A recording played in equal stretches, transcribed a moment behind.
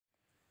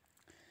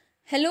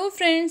Hello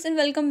friends and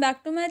welcome back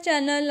to my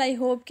channel. I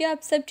hope कि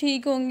आप सब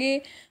ठीक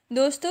होंगे।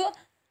 दोस्तों,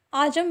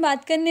 आज हम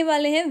बात करने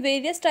वाले हैं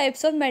various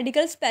types of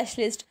medical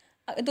specialist.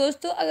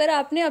 दोस्तों, अगर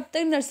आपने अब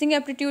तक नर्सिंग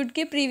एप्टीट्यूड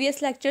के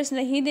प्रीवियस लेक्चर्स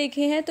नहीं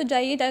देखे हैं तो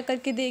जाइए जा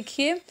करके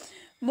देखिए,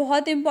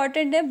 बहुत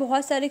इंपॉर्टेंट है,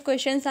 बहुत सारे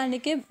क्वेश्चंस आने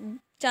के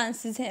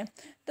चांसेस हैं।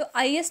 तो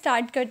आइए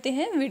स्टार्ट करते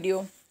हैं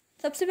वीडियो।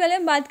 सबसे पहले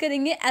हम बात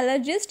करेंगे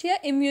एलर्जिस्ट या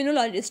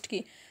इम्यूनोलॉजिस्ट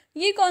की।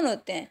 ये कौन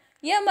होते हैं?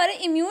 ये हमारे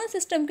इम्यून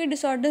सिस्टम के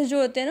डिसऑर्डर्स जो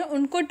होते हैं ना,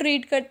 उनको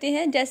ट्रीट करते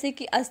हैं, जैसे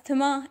कि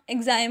asthma,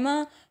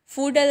 एक्जाइमा,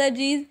 food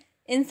allergies,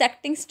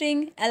 इंसेक्टिंग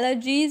sting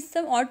allergies,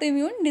 सम ऑटो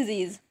इम्यून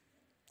डिजीज़।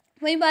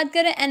 वही बात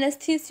करें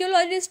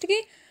एनेस्थीसियोलॉजिस्ट की,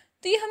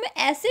 तो ये हमें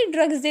ऐसे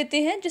ड्रग्स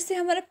देते हैं जिससे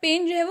हमारा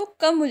पेन जो है वो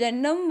कम हो जाए,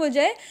 नम हो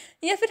जाए।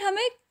 या फिर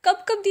हमें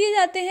कब कब दिए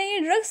जाते हैं ये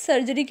ड्रग्स?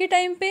 सर्जरी के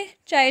टाइम पे,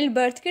 चाइल्ड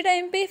बर्थ के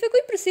टाइम पे, या फिर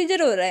कोई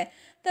प्रोसीजर हो रहा है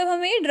तब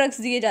हमें ये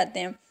ड्रग्स दिए जाते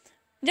हैं।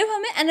 जब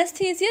हमें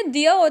एनेस्थीसिया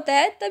दिया होता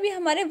है तभी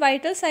हमारे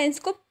वाइटल साइंस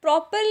को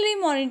प्रॉपरली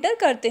मॉनिटर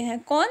करते हैं।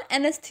 कौन?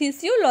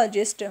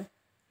 एनेस्थीसियोलॉजिस्ट।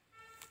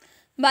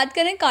 बात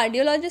करें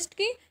कार्डियोलॉजिस्ट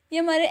की, ये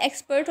हमारे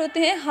एक्सपर्ट होते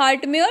हैं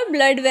हार्ट में और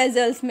ब्लड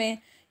वेजल्स में।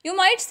 You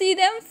might see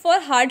them for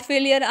heart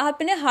failure.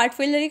 आप इन्हें हार्ट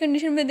फेलियर की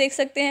कंडीशन में देख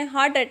सकते हैं,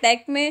 हार्ट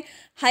अटैक में,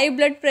 हाई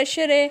ब्लड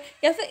प्रेशर है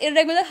या फिर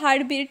इरेगुलर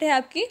हार्ट बीट है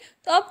आपकी,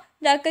 तो आप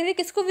जाकर के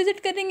किसको विजिट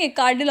करेंगे?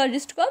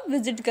 कार्डियोलॉजिस्ट को आप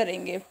विजिट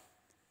करेंगे।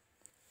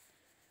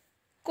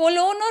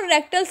 कोलोन और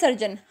रेक्टल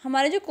सर्जन,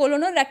 हमारे जो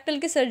कोलोन और रेक्टल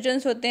के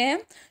सर्जन्स होते हैं,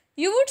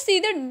 you would see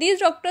that these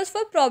doctors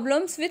for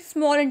problems with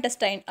small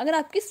intestine. अगर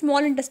आपकी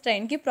स्मॉल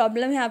इंटेस्टाइन की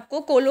प्रॉब्लम है,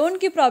 आपको कोलोन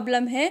की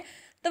प्रॉब्लम है,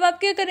 तब आप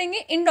क्या करेंगे?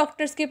 इन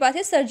डॉक्टर्स के पास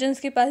या सर्जन्स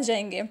के पास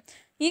जाएंगे।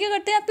 ये क्या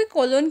करते हैं? आपके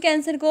कोलोन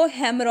कैंसर को,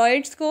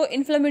 हेमरॉइड्स को,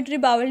 इन्फ्लेमेटरी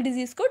बाउल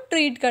डिजीज को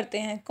ट्रीट करते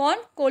हैं।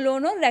 कौन?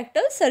 कोलोन और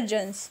rectal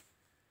surgeons.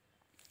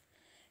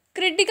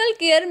 Critical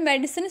care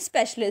medicine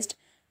specialist,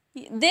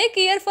 they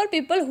care for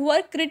people who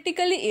are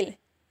critically इल।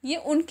 ये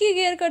उनकी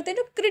केयर करते हैं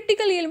जो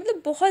क्रिटिकली इल,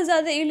 मतलब बहुत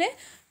ज़्यादा इल है,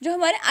 जो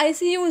हमारे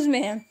आईसीयूज़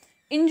में हैं,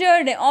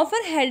 इंजर्ड है,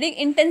 offer heading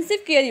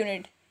intensive care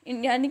unit,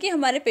 यानी कि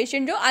हमारे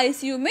पेशेंट जो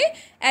आईसीयू में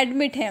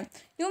एडमिट हैं।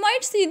 You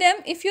might see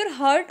them if your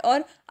heart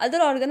और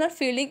other organ are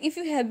failing, if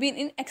you have been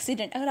in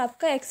accident. अगर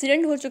आपका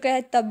एक्सीडेंट हो चुका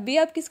है तब भी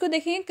आप किसको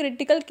देखेंगे?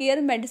 क्रिटिकल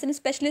केयर मेडिसिन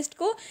स्पेशलिस्ट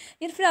को।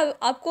 या फिर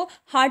आपको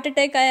हार्ट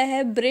अटैक आया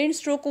है, ब्रेन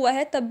स्ट्रोक हुआ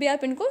है, तब भी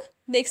आप इनको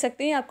देख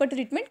सकते हैं, आपका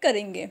ट्रीटमेंट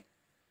करेंगे।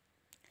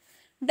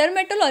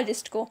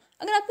 डर्मेटोलॉजिस्ट को,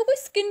 अगर आपको कोई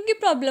स्किन की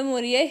प्रॉब्लम हो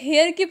रही है,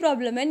 हेयर की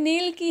प्रॉब्लम है,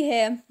 नेल की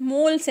है,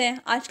 मोल्स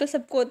हैं, आजकल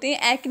सबको होते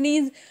हैं,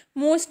 एक्नीज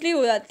मोस्टली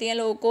हो जाती हैं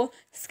लोगों को,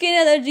 स्किन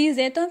एलर्जीज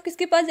हैं, तो हम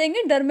किसके पास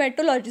जाएंगे?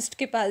 डर्मेटोलॉजिस्ट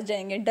के पास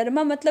जाएंगे।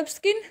 डर्मा मतलब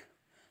स्किन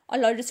और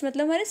लॉजिस्ट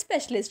मतलब हमारे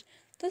स्पेशलिस्ट,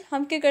 तो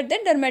हम क्या करते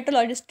हैं?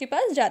 डर्मेटोलॉजिस्ट के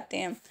पास जाते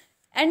हैं।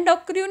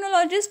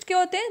 एंडोक्रिनोलॉजिस्ट क्या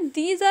होते हैं?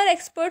 These are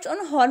experts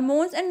on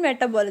hormones and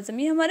metabolism.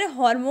 ये हमारे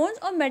हार्मोन्स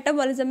और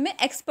मेटाबॉलिज्म में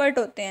एक्सपर्ट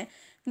होते हैं।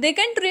 They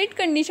can treat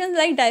conditions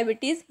like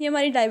diabetes, ये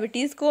हमारी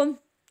डायबिटीज़ को,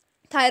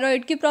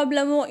 थायराइड की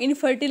प्रॉब्लम हो,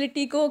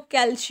 इनफर्टिलिटी को,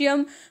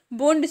 कैल्शियम,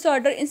 बोन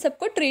डिसऑर्डर, इन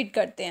सबको ट्रीट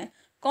करते हैं।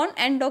 कौन?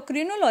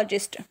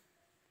 एंडोक्रिनोलॉजिस्ट।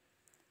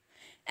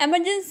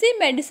 एमरजेंसी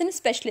मेडिसिन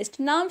स्पेशलिस्ट,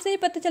 नाम से ही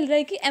पता चल रहा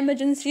है कि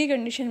एमरजेंसी की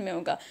कंडीशन में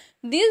होगा।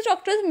 दीज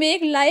डॉक्टर्स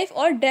मेक लाइफ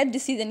और डेथ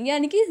डिसीजन,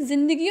 यानी कि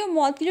ज़िंदगी और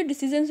मौत के जो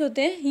डिसीजंस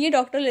होते हैं ये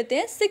डॉक्टर लेते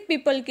हैं सिक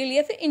पीपल के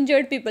लिए, फिर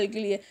इंजर्ड पीपल के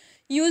लिए,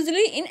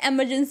 यूजली इन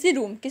एमरजेंसी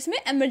रूम। किसमें?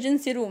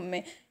 एमरजेंसी रूम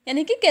में,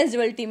 यानी कि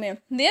कैजुअल्टी में।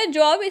 Their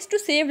job is to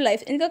save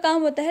life, इनका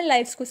काम होता है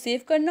लाइफ्स को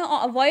सेव करना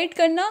और अवॉइड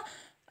करना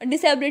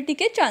डिसेबिलिटी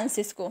के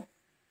चांसेस को।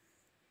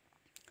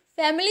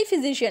 फैमिली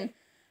फिजिशियन,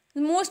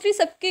 मोस्टली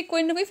सबके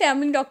कोई ना कोई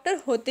फैमिली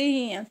डॉक्टर होते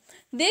ही हैं।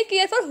 They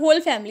care for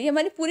whole family,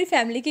 हमारी पूरी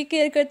फैमिली की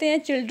केयर करते हैं,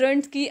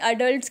 चिल्ड्रंस की,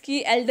 अडल्ट्स की,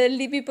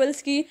 एल्डरली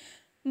पीपल्स की।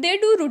 दे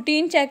डू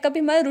रूटीन चेकअप,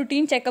 हमारा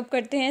रूटीन चेकअप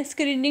करते हैं,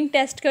 स्क्रीनिंग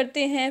टेस्ट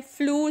करते हैं,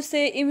 फ्लू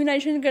से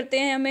इम्यूनाइजेशन करते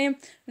हैं, हमें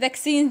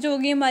वैक्सीन जो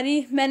होगी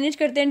हमारी मैनेज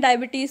करते हैं,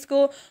 डायबिटीज़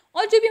को,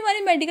 और जो भी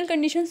हमारी मेडिकल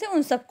कंडीशन है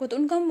उन सबको, तो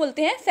उनको हम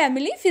बोलते हैं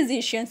फैमिली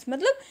फिजिशियंस।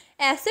 मतलब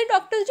ऐसे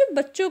डॉक्टर्स जो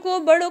बच्चों को,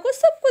 बड़ों को,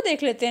 सबको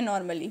देख लेते हैं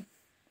नॉर्मली।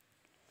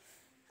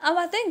 अब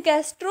आते हैं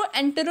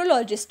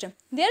gastroenterologist,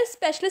 they are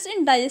specialist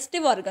in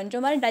digestive organ. जो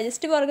हमारे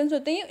डाइजेस्टिव ऑर्गन्स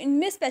होते हैं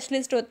इनमें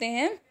स्पेशलिस्ट होते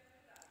हैं,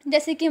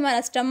 जैसे कि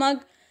हमारा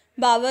stomach,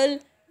 Bawal,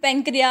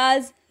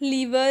 pancreas,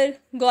 liver,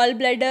 gall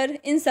bladder,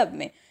 इन सब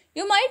में।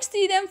 You might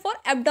see them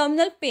for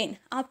abdominal pain.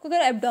 आपको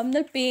अगर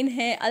एब्डोमिनल पेन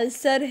है,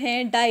 अल्सर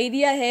है,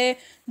 डायरिया है,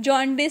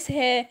 जॉन्डिस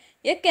है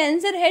या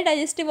कैंसर है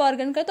डाइजेस्टिव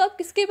ऑर्गन का, तो आप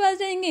किसके पास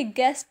जाएंगे?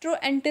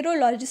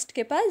 गैस्ट्रोएंटेरोलॉजिस्ट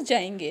के पास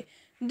जाएंगे।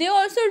 They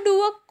also do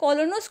a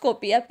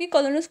colonoscopy, आपकी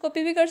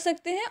कोलोनोस्कोपी भी कर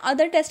सकते हैं,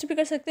 अदर टेस्ट भी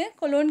कर सकते हैं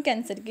कोलोन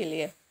कैंसर के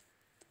लिए।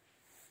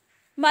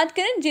 बात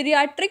करें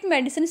जीरियाट्रिक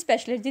मेडिसिन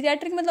स्पेशलिस्ट,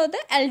 जीरियाट्रिक मतलब होता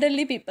है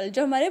एल्डरली पीपल,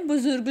 जो हमारे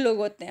बुजुर्ग लोग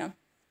होते हैं।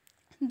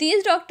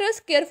 These doctors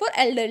care for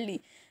elderly,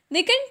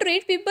 they can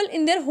treat people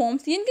in their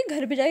homes. ये इनके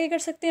घर पे जाके कर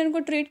सकते हैं उनको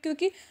ट्रीट,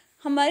 क्योंकि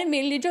हमारे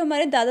मेनली जो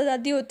हमारे दादा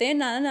दादी होते हैं,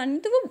 नाना नानी,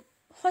 तो वो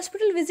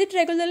हॉस्पिटल विजिट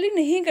रेगुलरली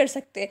नहीं कर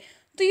सकते,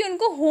 तो ये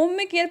उनको होम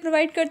में केयर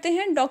प्रोवाइड करते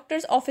हैं,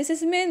 डॉक्टर्स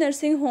ऑफिस में,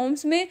 नर्सिंग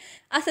होम्स में,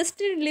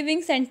 असिस्टेड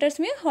लिविंग सेंटर्स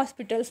में,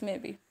 हॉस्पिटल्स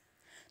में भी।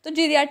 तो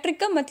जीरियाट्रिक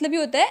का मतलब ही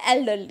होता है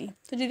एल्डरली,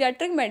 तो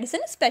जीरियाट्रिक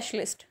मेडिसिन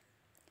स्पेशलिस्ट।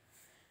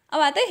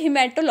 अब आता है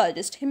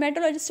हिमेटोलॉजिस्ट।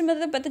 हिमेटोलॉजिस्ट से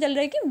मतलब पता चल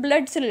रहा है कि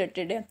ब्लड से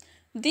रिलेटेड है।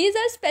 These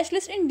are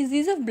specialist in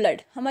disease of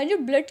blood. हमारी जो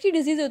ब्लड की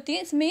डिजीज़ होती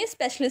है इसमें ये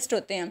स्पेशलिस्ट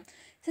होते हैं।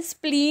 जैसे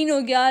स्प्लीन हो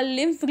गया,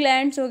 लिम्फ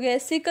ग्लैंड्स हो गए,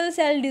 सिकल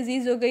सेल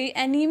डिजीज़ हो गई,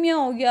 एनीमिया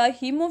हो गया,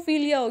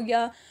 हीमोफीलिया हो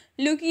गया,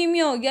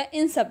 ल्यूकीमिया हो गया,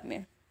 इन सब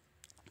में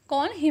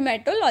कौन?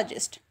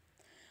 हिमेटोलॉजिस्ट।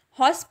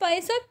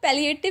 हॉस्पाइस और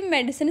palliative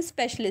medicine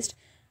specialist,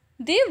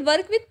 they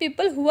work with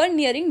people who are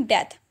nearing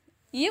death.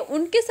 ये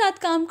उनके साथ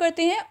काम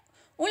करते हैं,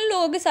 उन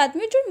लोगों के साथ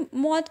में जो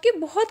मौत के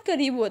बहुत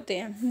करीब होते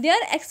हैं। They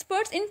are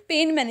experts in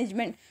pain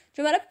management.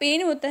 जो हमारा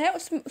पेन होता है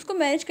उसको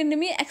मैनेज करने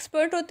में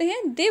एक्सपर्ट होते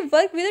हैं। They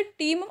work with a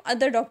team of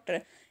other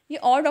doctor. ये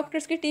और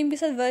डॉक्टर्स की टीम के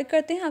साथ वर्क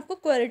करते हैं, आपको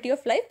क्वालिटी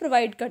ऑफ लाइफ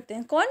प्रोवाइड करते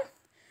हैं। कौन?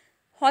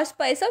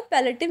 Hospice of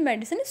palliative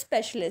medicine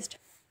specialist.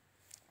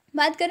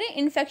 बात करें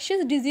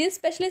इन्फेक्शियस डिजीज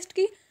स्पेशलिस्ट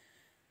की,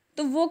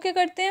 तो वो क्या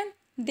करते हैं?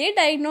 दे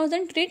diagnose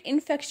and treat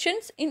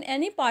infections in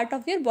any part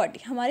of your body.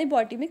 हमारी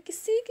बॉडी में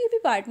किसी के भी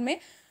पार्ट में,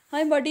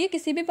 हमारी बॉडी के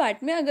किसी भी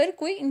पार्ट में अगर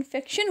कोई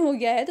इन्फेक्शन हो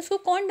गया है तो उसको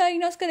कौन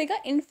डायग्नोज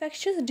करेगा?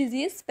 Infectious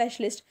disease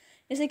specialist.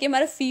 जैसे कि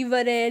हमारा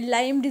फीवर है,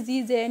 लाइम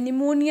डिजीज़ है,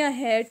 निमोनिया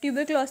है,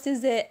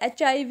 ट्यूबरक्लोसिस है,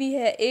 HIV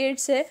है,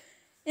 एड्स है,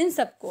 इन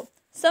सबको।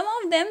 सम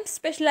of them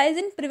specialise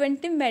in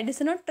preventive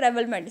medicine और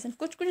ट्रैवल मेडिसिन।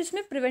 कुछ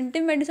इसमें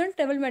प्रिवेंटिव मेडिसिन और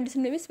ट्रैवल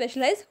मेडिसिन में भी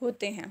स्पेशलाइज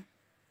होते हैं।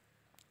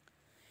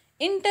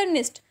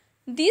 Internist,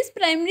 these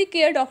primary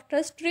care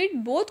doctors treat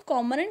both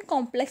common and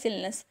complex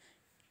illness.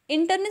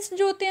 Internist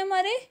जो होते हैं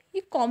हमारे,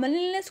 ये कॉमन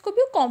इलनेस को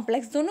भी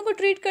कॉम्प्लेक्स दोनों को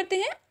ट्रीट करते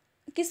हैं।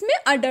 किसमें?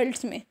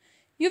 अडल्ट में।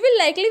 You will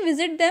likely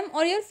visit them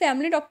और your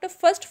family doctor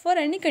first for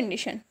any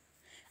condition.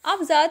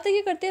 आप ज़्यादातर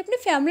ये करते हैं अपने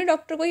फैमिली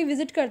डॉक्टर को ही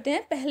विजिट करते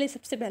हैं पहले,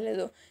 सबसे पहले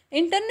तो।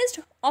 Internist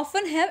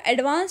often have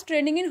advance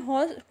training in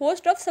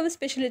host of सब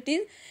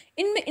स्पेशलिटीज़।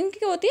 इनमें इनकी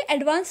क्या होती है?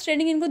 एडवांस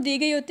ट्रेनिंग इनको दी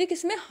गई होती है।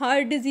 किसमें?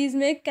 हार्ट डिजीज़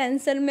में,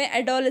 कैंसर में,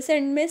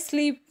 एडोलेसेंट में,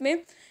 स्लीप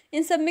में,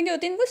 इन सब में क्या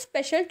होती है? इनको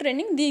स्पेशल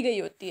ट्रेनिंग दी गई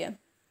होती है।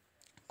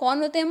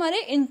 कौन होते हैं? हमारे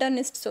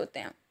इंटर्निस्ट्स होते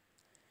हैं।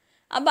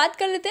 अब बात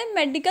कर लेते हैं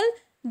मेडिकल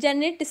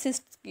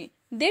जेनेटिसिस्ट की।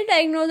 दे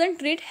diagnose and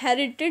treat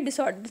hereditary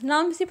disorders.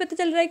 नाम से पता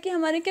चल रहा है कि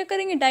हमारे क्या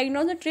करेंगे?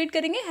 डायग्नोज और ट्रीट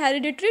करेंगे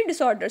हेरिडिटरी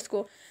डिसऑर्डर्स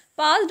को,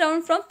 पास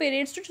down from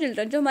parents to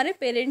children, जो हमारे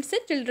पेरेंट्स से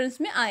चिल्ड्रंस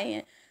में आए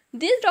हैं।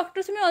 दिस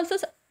डॉक्टर्स में ऑल्सो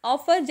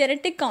ऑफर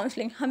जेनेटिक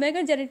काउंसलिंग। हमें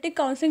अगर जेनेटिक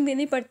काउंसलिंग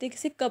देनी पड़ती है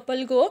किसी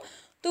कपल को,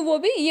 तो वो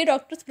भी ये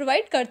डॉक्टर्स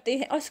प्रोवाइड करते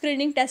हैं और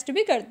स्क्रीनिंग टेस्ट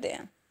भी करते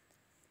हैं।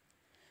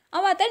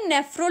 अब आता है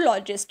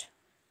नेफ्रोलॉजिस्ट।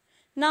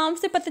 नाम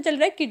से पता चल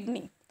रहा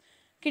है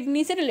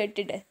किडनी से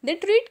रिलेटेड है। They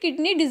treat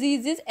kidney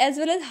diseases as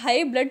well as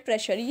high blood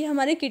pressure. ये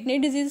हमारे किडनी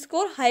डिजीज को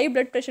और हाई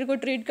ब्लड प्रेशर को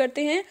ट्रीट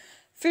करते हैं।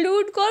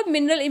 फ्लूइड को और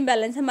मिनरल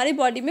इम्बैलेंस, हमारी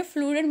बॉडी में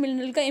फ्लूइड एंड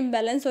मिनरल का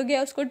इम्बैलेंस हो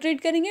गया, उसको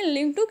ट्रीट करेंगे।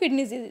 लिंक टू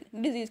किडनी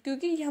डिजीज,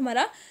 क्योंकि ये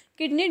हमारा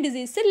किडनी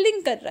डिजीज से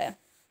लिंक कर रहा है।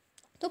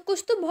 तो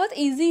कुछ तो बहुत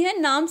ईजी है,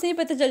 नाम से ही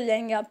पता चल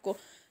जाएंगे आपको।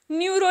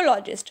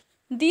 Neurologist,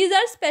 these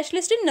are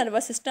specialist in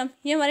nervous system.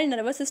 ये हमारे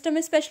नर्वस सिस्टम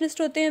में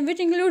स्पेशलिस्ट होते हैं, विच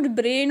इंक्लूड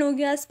ब्रेन हो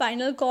गया,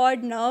 स्पाइनल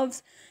कॉर्ड,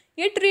 नर्व्स।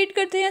 ये ट्रीट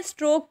करते हैं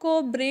स्ट्रोक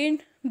को,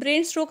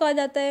 ब्रेन स्ट्रोक आ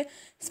जाता है,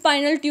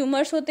 स्पाइनल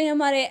ट्यूमर्स होते हैं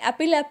हमारे,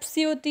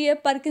 एपिलेप्सी होती है,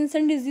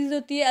 पार्किंसन डिजीज़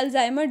होती है,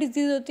 अल्जाइमर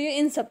डिजीज़ होती है,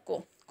 इन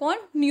सबको कौन?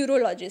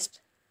 न्यूरोलॉजिस्ट।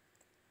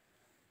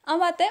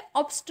 अब आता है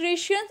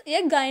ऑब्स्ट्रिशियन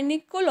या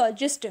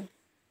gynaecologist,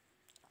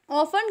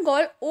 often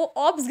called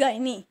obs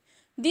gynae.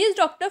 These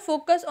doctor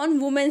focus on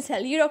women's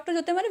health. ये डॉक्टर्स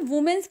होते हैं हमारे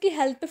वुमेन्स की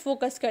हेल्थ पे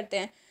फोकस करते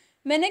हैं।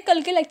 मैंने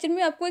कल के लेक्चर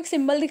में आपको एक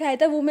सिंबल दिखाया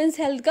था वुमेन्स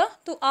हेल्थ का,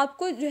 तो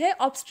आपको जो है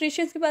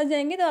ऑब्स्ट्रिशियंस के पास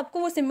जाएंगे तो आपको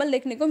वो सिंबल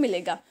देखने को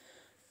मिलेगा।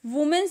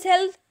 वुमेन्स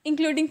हेल्थ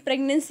इंक्लूडिंग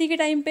प्रेगनेंसी के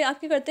टाइम पे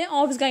आपके करते हैं,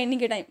 ऑब्स गायनी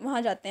के टाइम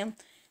वहाँ जाते हैं।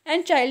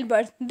 And child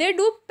birth, they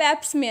do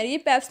pipe smear. ये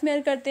पैप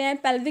स्मेयर करते हैं,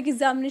 पेल्विक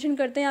एग्जामिनेशन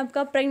करते हैं,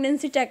 आपका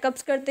प्रेगनेंसी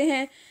चेकअप्स करते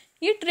हैं।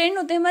 ये ट्रेंड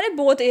होते हैं हमारे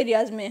बोथ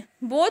एरियाज़ में।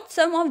 बोथ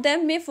सम ऑफ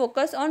देम में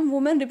focus on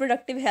women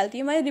reproductive health.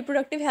 ये हमारे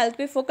रिप्रोडक्टिव हेल्थ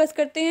पे फोकस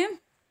करते हैं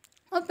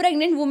और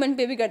प्रेग्नेंट वुमेन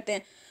पे भी करते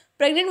हैं।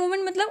 प्रेग्नेंट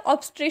वुमेन मतलब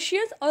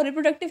ऑब्स्ट्रिशियंस और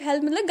रिप्रोडक्टिव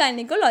हेल्थ मतलब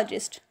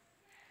गायनिकोलॉजिस्ट।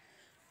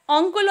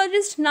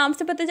 ऑन्कोलॉजिस्ट, नाम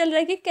से पता चल रहा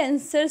है कि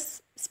कैंसर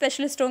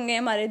स्पेशलिस्ट होंगे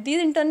हमारे। These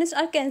internist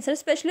are cancer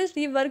specialist.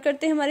 ये वर्क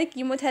करते हैं हमारे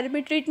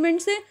कीमोथेरेपी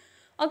ट्रीटमेंट से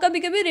और कभी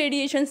कभी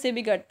रेडिएशन से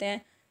भी करते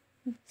हैं।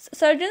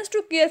 Surgeons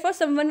to care for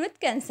someone with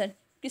cancer,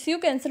 किसी को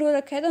कैंसर हो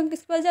रखा है तो हम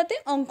किसके पास जाते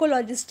हैं?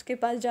 ऑन्कोलॉजिस्ट के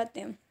पास जाते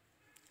हैं।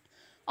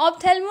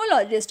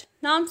 ऑप्थेल्मोलॉजिस्ट,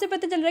 नाम से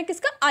पता चल रहा है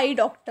किसका? आई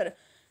doctor.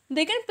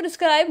 They can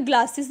prescribe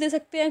glasses दे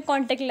सकते हैं,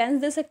 कॉन्टेक्ट लेंस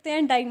दे सकते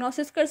हैं,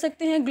 डायग्नोसिस कर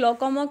सकते हैं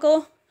ग्लोकोमा को।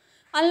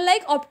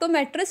 Unlike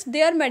optometrist,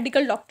 they are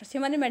medical doctors.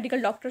 हमारे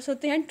मेडिकल डॉक्टर्स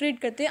होते हैं, ट्रीट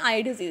करते हैं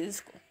आई डिजीज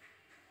को।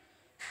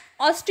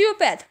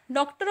 Osteopath,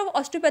 doctor of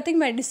osteopathic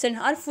medicine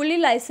are fully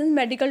licence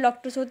medical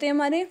doctors होते हैं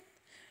हमारे,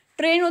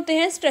 ट्रेन होते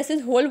हैं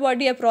स्ट्रेसेस होल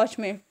बॉडी अप्रोच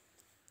में।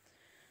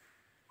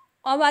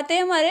 अब आते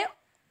हैं हमारे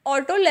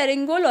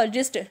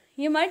ऑटोलैरिंगोलॉजिस्ट।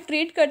 ये हमारे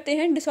ट्रीट करते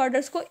हैं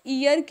डिसऑर्डर्स को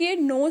ईयर के,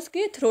 नोज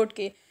के, थ्रोट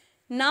के,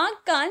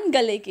 नाक, कान,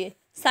 गले के,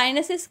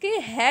 साइनसिस के,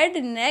 हेड,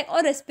 नेक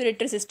और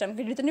रेस्पिरेटरी सिस्टम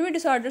के। जितने भी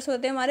डिसऑर्डर्स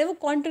होते हैं हमारे वो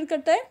कौन ट्रीट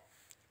करता है?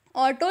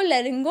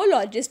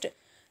 ऑटोलैरिंगोलॉजिस्ट।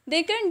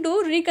 दे कैन डू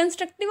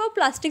रिकन्स्ट्रक्टिव और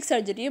प्लास्टिक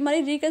सर्जरी।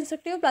 हमारी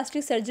रिकन्स्ट्रक्टिव और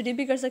प्लास्टिक सर्जरी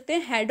भी कर सकते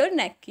हैं हेड और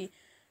नेक की।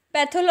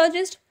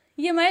 पैथोलॉजिस्ट,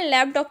 ये हमारे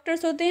लैब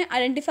डॉक्टर्स होते हैं,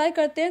 आइडेंटिफाई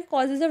करते हैं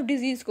कॉजेज ऑफ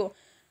डिजीज़ को।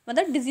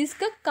 मतलब डिजीज़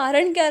का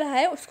कारण क्या रहा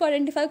है उसको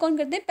आइडेंटिफाई कौन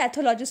करते हैं,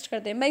 पैथोलॉजिस्ट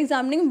करते हैं, बाय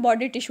एग्जामिनिंग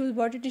बॉडी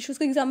टिश्यूज़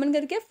को एग्जामिन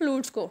करके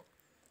फ्लूइड्स को।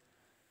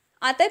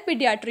 आता है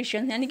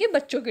पीडियाट्रिशियन यानी कि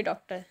बच्चों के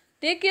doctor,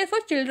 take care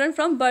for children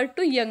from birth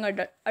to young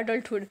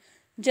adulthood,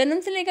 जन्म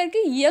से लेकर के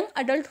यंग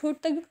अडल्टहुड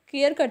तक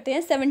केयर करते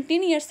हैं।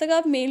 17 ईयर्स तक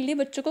आप मेनली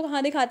बच्चों को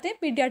कहाँ दिखाते हैं,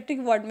 पीडियाट्रिक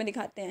वार्ड में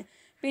दिखाते हैं,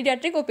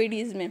 पीडियाट्रिक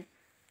ओपीडीज़ में।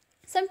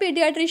 सम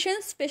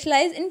paediatricians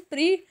specialise in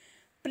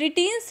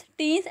प्रीटीन्स,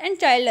 teens and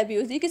child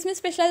abuse. ये किस में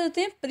स्पेशलाइज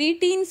होते हैं, प्री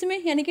टीन्स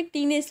में यानी कि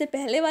टीन एज से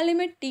पहले वाले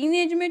में, टीन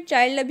एज में,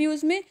 चाइल्ड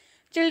अब्यूज़ में,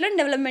 चिल्ड्रन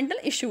डेवलपमेंटल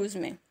इश्यूज़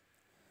में।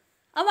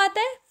 अब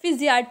आता है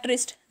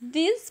फिजियाट्रिस्ट,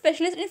 these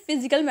specialist in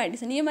physical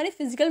medicine. ये हमारे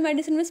फिजिकल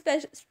मेडिसिन में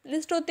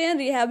स्पेशलिस्ट होते हैं,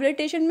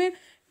 रिहेबिलिटेशन में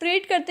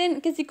ट्रीट करते हैं।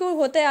 किसी को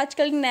होता है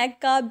आजकल नेक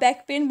का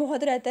बैक पेन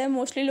बहुत रहता है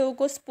मोस्टली लोगों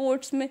को,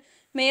 स्पोर्ट्स में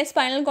या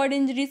स्पाइनल कॉर्ड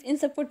इंजरीज, इन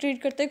सबको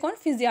ट्रीट करते हैं कौन,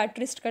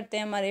 फिजियाट्रिस्ट करते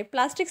हैं हमारे।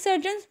 प्लास्टिक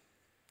सर्जन,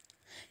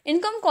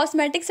 इनको हम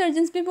कॉस्मेटिक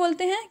सर्जन्स भी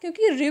बोलते हैं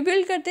क्योंकि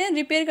रिबिल्ड करते हैं,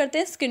 रिपेयर करते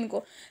हैं स्किन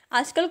को।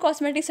 आजकल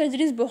कॉस्मेटिक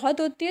सर्जरीज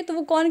बहुत होती है तो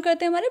वो कौन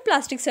करते हैं, हमारे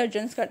प्लास्टिक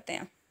सर्जन्स करते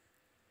हैं।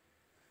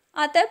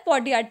 आता है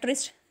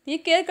पॉडियाट्रिस्ट, ये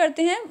केयर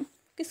करते हैं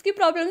किसकी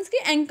प्रॉब्लम्स की,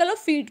 एंकल और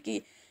फीट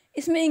की।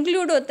 इसमें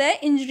इंक्लूड होता है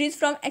इंजरीज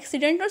फ्रॉम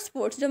एक्सीडेंट और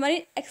स्पोर्ट्स, जो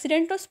हमारी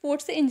एक्सीडेंट और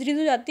स्पोर्ट्स से इंजरीज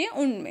हो जाती है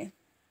उनमें।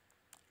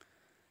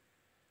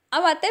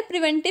 अब आता है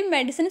प्रिवेंटिव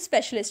मेडिसिन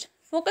स्पेशलिस्ट,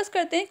 फोकस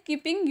करते हैं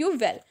कीपिंग यू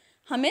वेल,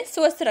 हमें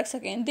स्वस्थ रख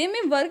सकें। दे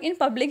में work in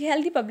public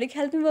health, public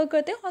health में वर्क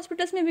करते हैं,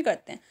 हॉस्पिटल्स में भी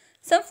करते हैं।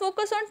 सब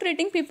focus on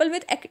treating people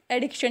with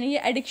addiction, ये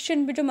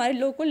एडिक्शन भी जो हमारे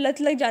लोगों को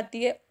लत लग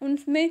जाती है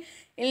उनमें,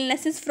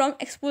 illnesses from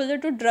exposure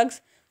to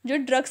drugs, जो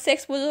ड्रग्स से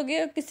एक्सपोज हो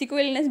गए किसी को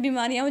इलनेस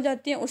बीमारियां हो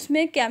जाती हैं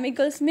उसमें,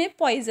 केमिकल्स में,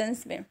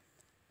 पॉइजन्स में।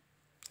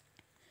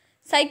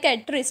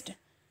 Psychiatrist,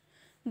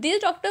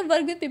 this doctor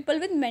work with people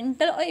with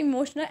mental और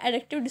इमोशनल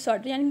एडिक्टिव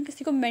डिसऑर्डर, यानी कि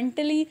किसी को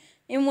मेंटली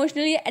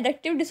इमोशनली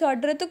एडिक्टिव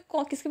डिसऑर्डर है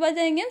तो किसके पास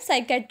जाएंगे हम,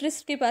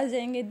 साइकेट्रिस्ट के पास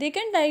जाएंगे। They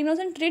can diagnose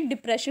and treat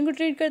depression को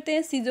ट्रीट करते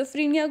हैं,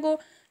 सीजोफ्रीनिया को,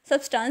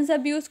 सब्सटेंस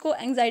अब्यूज़ को,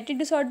 एंग्जाइटी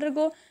डिसऑर्डर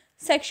को,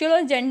 सेक्सुअल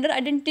और जेंडर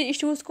आइडेंटिटी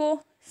इश्यूज़ को।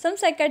 सम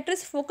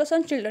साइकेट्रिस्ट फोकस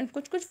ऑन चिल्ड्रन,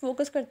 कुछ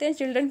फोकस करते हैं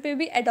चिल्ड्रन पे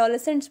भी,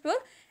 एडोलेसेंट्स पे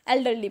और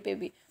एल्डरली पे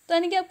भी। तो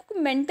यानी कि आपको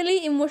मेंटली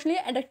इमोशनली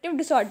एडिक्टिव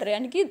डिसऑर्डर है,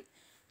 यानी कि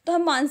तो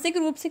हम मानसिक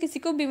रूप से किसी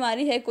को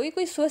बीमारी है,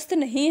 कोई स्वस्थ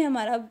नहीं है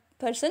हमारा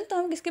पर्सन, तो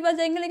हम किसके पास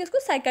जाएंगे, लेकिन उसको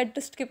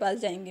साइकेट्रिस्ट के पास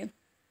जाएंगे।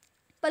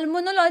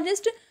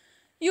 Pulmonologist,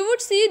 you would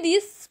see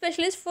these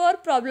specialist for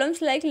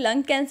problems like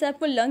lung cancer,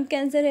 आपको लंग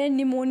कैंसर है,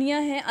 निमोनिया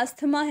है,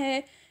 अस्थमा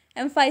है,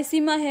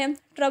 एम्फाइसीमा है,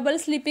 ट्रबल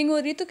स्लीपिंग हो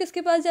रही है, तो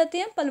किसके पास जाते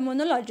हैं,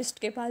 पल्मोनोलॉजिस्ट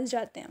के पास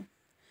जाते हैं।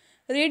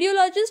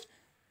 रेडियोलॉजिस्ट,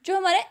 जो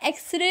हमारे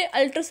एक्सरे,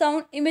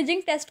 अल्ट्रासाउंड,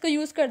 इमेजिंग टेस्ट को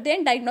यूज़ करते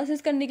हैं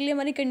डायग्नोसिस करने के लिए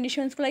हमारी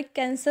कंडीशंस को, लाइक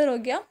कैंसर हो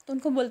गया तो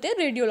उनको बोलते हैं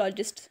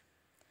रेडियोलॉजिस्ट।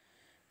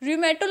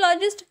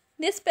 रूमेटोलॉजिस्ट,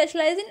 दे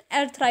स्पेशलाइज इन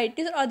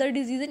आर्थराइटिस और other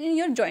disease in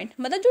your joint,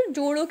 मतलब जो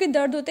जोड़ों के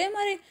दर्द होते हैं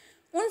हमारे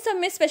उन सब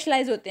में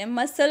स्पेशलाइज होते हैं,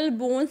 मसल,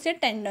 बोन्स या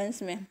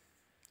टेंडन्स में।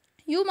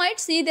 You might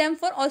see them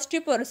for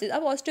osteoporosis,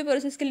 आप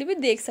ऑस्टियोपोरोसिस के लिए भी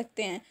देख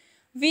सकते हैं।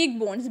 वीक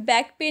बोन्स,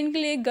 बैक पेन के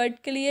लिए, गट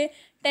के लिए,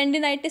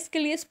 टेंडिनाइटिस के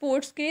लिए,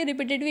 स्पोर्ट्स के,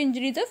 रिपीटेटिव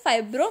इंजरीज और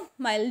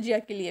फाइब्रोमाइल्जिया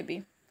के लिए भी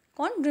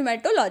कौन,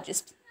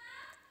 रूमेटोलॉजिस्ट।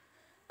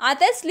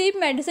 आता है sleep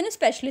medicine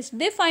specialist,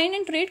 they find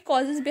and treat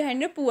causes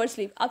behind your poor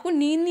sleep, आपको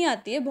नींद नहीं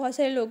आती है बहुत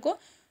सारे लोगों को,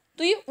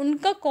 तो ये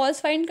उनका कॉज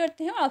फाइंड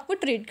करते हैं और आपको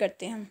ट्रीट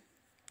करते हैं।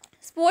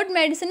 स्पोर्ट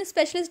मेडिसिन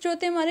स्पेशलिस्ट जो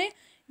होते हैं हमारे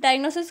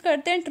डायग्नोसिस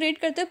करते हैं, ट्रीट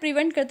करते हैं,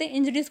 प्रिवेंट करते हैं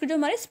इंजरीज को जो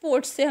हमारे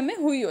स्पोर्ट्स से हमें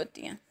हुई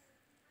होती हैं।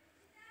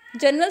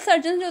 जनरल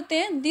सर्जन जो होते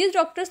हैं, these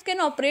doctors can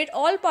operate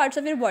all parts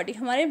of your body,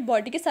 हमारे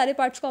बॉडी के सारे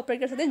पार्ट्स को ऑपरेट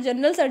कर सकते हैं,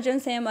 जनरल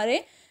सर्जन्स हैं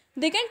हमारे।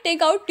 They can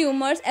take out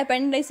tumours,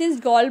 अपेंडिसिस,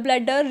 gall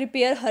bladder,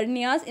 repair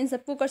hernias, इन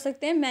सबको कर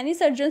सकते हैं। मैनी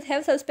सर्जन्स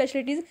हैव सब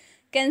स्पेशलिटीज़,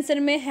 कैंसर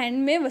में, हैंड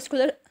में,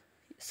 वस्कुलर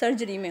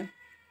सर्जरी में।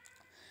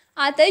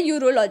 आता है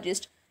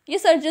यूरोलॉजिस्ट, ये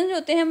सर्जन जो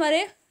होते हैं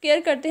हमारे केयर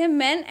करते हैं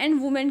मैन एंड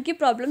वुमेन की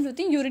प्रॉब्लम्स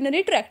होती हैं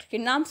यूरिनरी ट्रैक्ट के,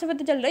 नाम से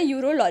पता चल रहा है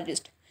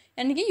यूरोलॉजिस्ट,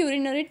 यानी कि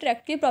यूरिनरी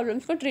ट्रैक्ट की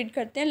प्रॉब्लम्स को ट्रीट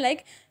करते हैं,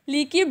 लाइक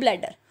लीकी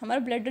ब्लैडर, हमारा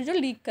ब्लैडर जो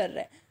लीक कर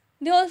रहा है।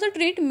 They also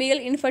treat male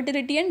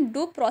infertility and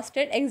do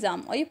prostate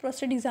exam, और ये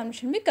प्रोस्टेट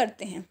एग्जामिनेशन भी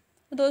करते हैं।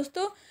 तो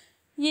दोस्तों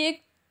ये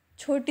एक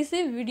छोटी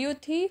सी वीडियो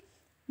थी,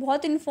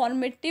 बहुत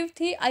इन्फॉर्मेटिव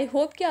थी। आई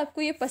होप कि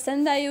आपको ये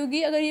पसंद आई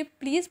होगी। अगर ये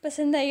प्लीज़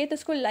पसंद आई है तो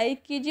उसको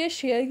लाइक कीजिए,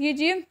 शेयर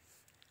कीजिए,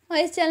 और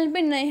इस चैनल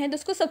पे नए हैं तो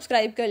उसको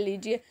सब्सक्राइब कर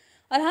लीजिए।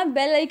 और हाँ,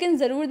 बेल आइकन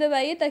ज़रूर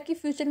दबाइए ताकि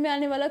फ्यूचर में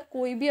आने वाला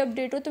कोई भी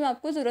अपडेट हो तो मैं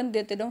आपको तुरंत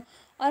देते रहूँ।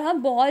 और हाँ,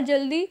 बहुत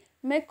जल्दी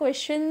मैं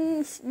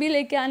क्वेश्चंस भी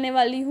लेके आने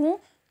वाली हूँ,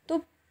 तो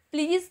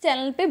प्लीज़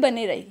चैनल पे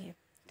बने रहिए।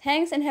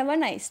 Thanks and have a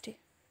nice day.